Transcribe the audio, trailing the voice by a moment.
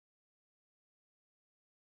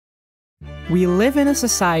We live in a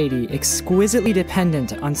society exquisitely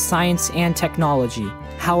dependent on science and technology.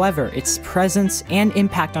 However, its presence and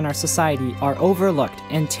impact on our society are overlooked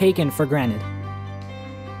and taken for granted,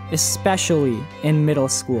 especially in middle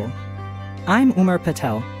school. I'm Umar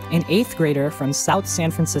Patel, an 8th grader from South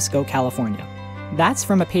San Francisco, California. That's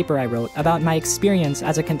from a paper I wrote about my experience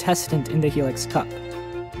as a contestant in the Helix Cup.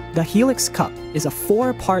 The Helix Cup is a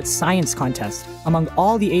 4-part science contest among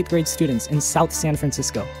all the 8th grade students in South San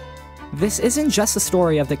Francisco. This isn't just a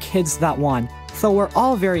story of the kids that won, though we're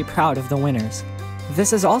all very proud of the winners.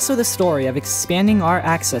 This is also the story of expanding our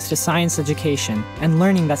access to science education and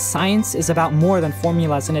learning that science is about more than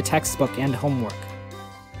formulas in a textbook and homework.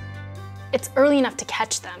 It's early enough to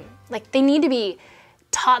catch them. Like, they need to be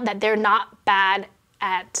taught that they're not bad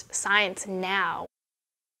at science now.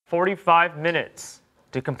 45 minutes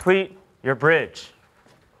to complete your bridge,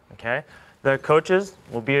 okay? The coaches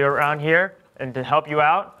will be around here and to help you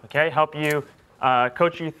out, okay? Help you,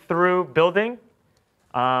 coach you through building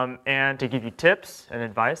and to give you tips and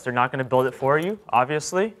advice. They're not gonna build it for you,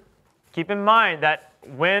 obviously. Keep in mind that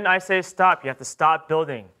when I say stop, you have to stop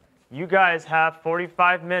building. You guys have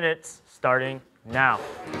 45 minutes starting now.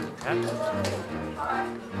 Okay?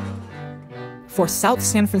 For South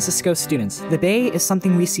San Francisco students, the Bay is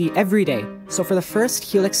something we see every day. So for the first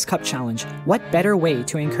Helix Cup Challenge, what better way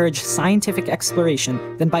to encourage scientific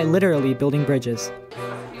exploration than by literally building bridges?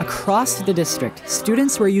 Across the district,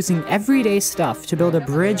 students were using everyday stuff to build a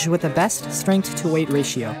bridge with the best strength-to-weight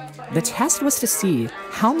ratio. The test was to see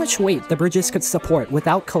how much weight the bridges could support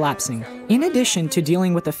without collapsing. In addition to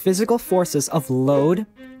dealing with the physical forces of load,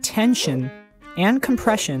 tension, and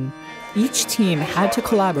compression, each team had to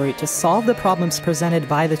collaborate to solve the problems presented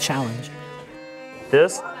by the challenge.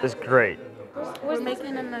 This is great. We're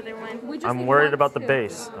making another one. I'm worried about the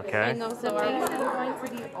base, okay? I know, the base is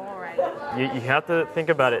going to be all right. You have to think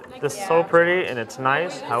about it. This is so pretty and it's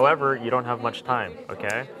nice. However, you don't have much time,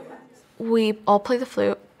 okay? We all play the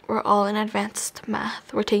flute. We're all in advanced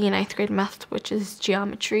math. We're taking 9th grade math, which is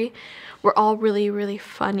geometry. We're all really, really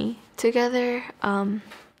funny together.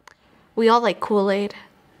 We all like Kool-Aid.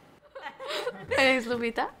 My name's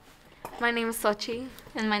Lupita. My name is Sochi.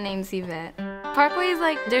 And my name's Yvette. Parkway is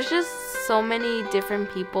like, there's just so many different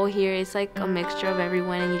people here. It's like a mixture of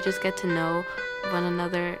everyone and you just get to know one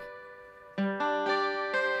another.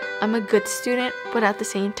 I'm a good student, but at the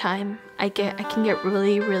same time, I can get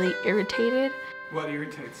really, really irritated. What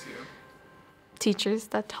irritates you? Teachers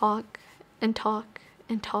that talk and talk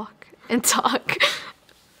and talk and talk.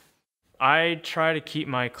 I try to keep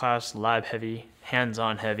my class lab heavy,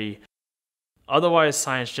 hands-on heavy. Otherwise,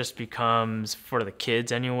 science just becomes, for the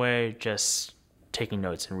kids anyway, just taking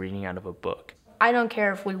notes and reading out of a book. I don't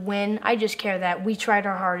care if we win, I just care that we tried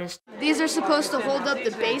our hardest. These are supposed to hold up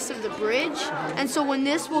the base of the bridge, and so when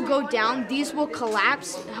this will go down, these will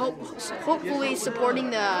collapse, hopefully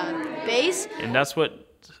supporting the base. And that's what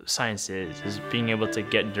science is being able to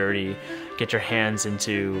get dirty, get your hands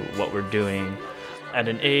into what we're doing. At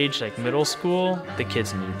an age like middle school, the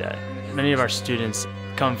kids need that. Many of our students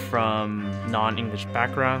come from non-English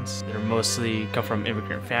backgrounds. They're mostly come from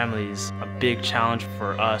immigrant families. A big challenge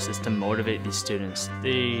for us is to motivate these students.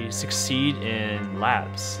 They succeed in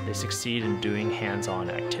labs. They succeed in doing hands-on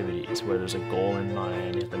activities where there's a goal in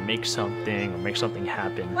mind. You have to make something or make something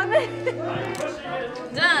happen. Done.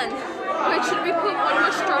 Wait, should we put one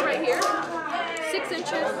more straw right here? 6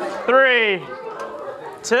 inches. 3,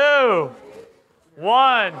 2,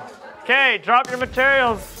 1. Okay, drop your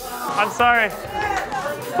materials. I'm sorry.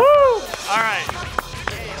 Woo! All right.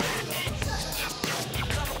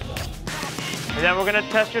 And then we're gonna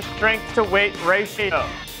test your strength to weight ratio.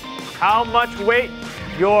 How much weight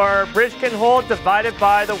your bridge can hold divided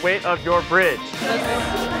by the weight of your bridge.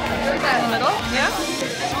 That middle? Yeah.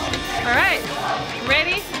 All right.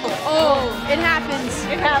 Ready? Oh, it happens.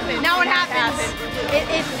 It happens. Now it happens.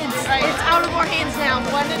 It's out of our hands now,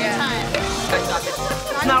 one at a time.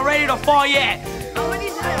 It's not ready to fall yet.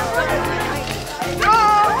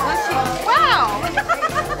 Oh, wow!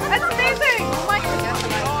 That's amazing! Oh my goodness.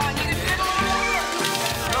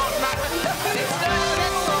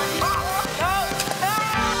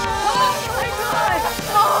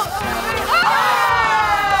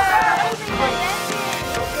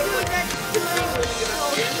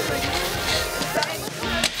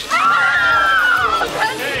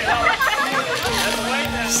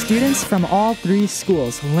 Students from all 3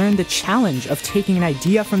 schools learned the challenge of taking an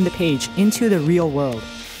idea from the page into the real world.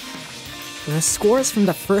 The scores from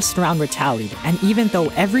the first round were tallied, and even though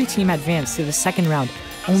every team advanced to the second round,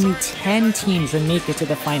 only 10 teams would make it to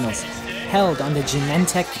the finals. held on the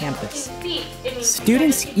Genentech campus.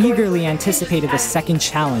 Students eagerly anticipated the second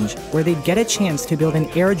challenge, where they'd get a chance to build an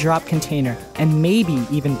airdrop container and maybe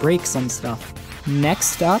even break some stuff.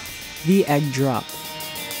 Next up, the egg drop.